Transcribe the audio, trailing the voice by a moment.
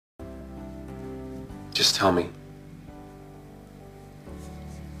Just tell me.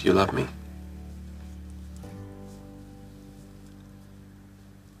 Do you love me?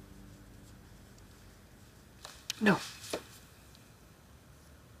 No.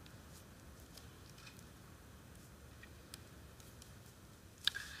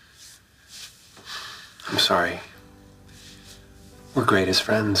 I'm sorry. We're great as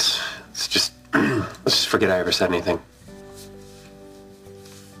friends. It's just, let's just forget I ever said anything.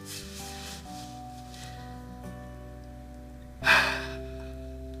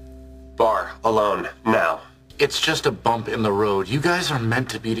 Bar, alone, now. It's just a bump in the road. You guys are meant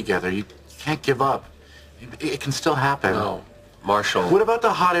to be together. You can't give up. It can still happen. No, Marshall. What about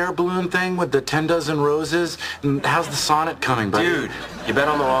the hot air balloon thing with the 10 dozen roses? And how's the sonnet coming, buddy? Dude, you bet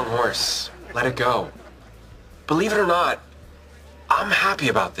on the wrong horse. Let it go. Believe it or not, I'm happy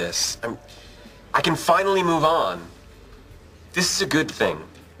about this. I can finally move on. This is a good thing.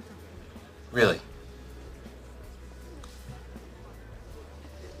 Really.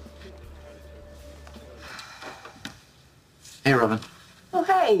 Hey, Robin. Oh,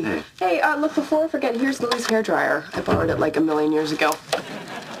 hey. Hey, look, before I forget, here's Louie's hairdryer. I borrowed it like a million years ago.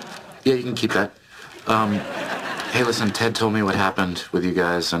 Yeah, you can keep that. Hey, listen, Ted told me what happened with you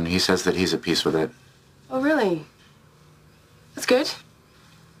guys, and he says that he's at peace with it. Oh, really? That's good.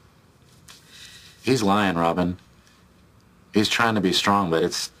 He's lying, Robin. He's trying to be strong, but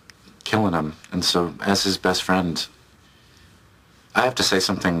it's killing him. And so, as his best friend, I have to say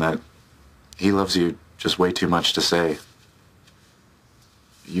something that he loves you just way too much to say.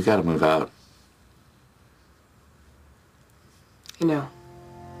 You gotta move out. You know.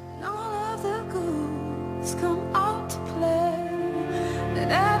 None of the ghouls come out to play. And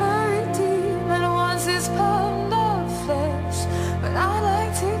every demon wants his pound of flesh. But I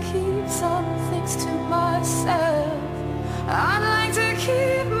like to keep some things to myself. I like to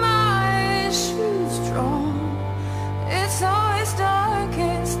keep my issues strong. It's always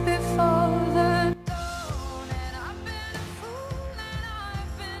darkest before the dawn. And I've been a fool and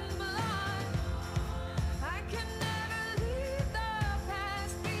I've been blind. I can never leave the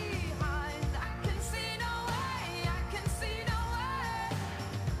past behind. I can see no way, I can see no way.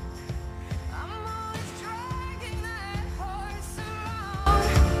 I'm always dragging that horse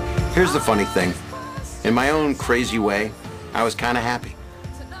around. Here's the funny thing. In my own crazy way, I was kind of happy.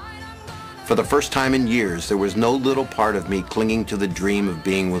 For the first time in years, there was no little part of me clinging to the dream of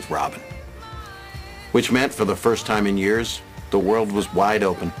being with Robin. Which meant for the first time in years, the world was wide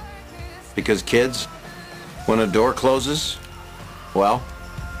open. Because kids, when a door closes, well,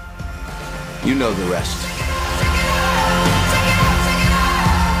 you know the rest.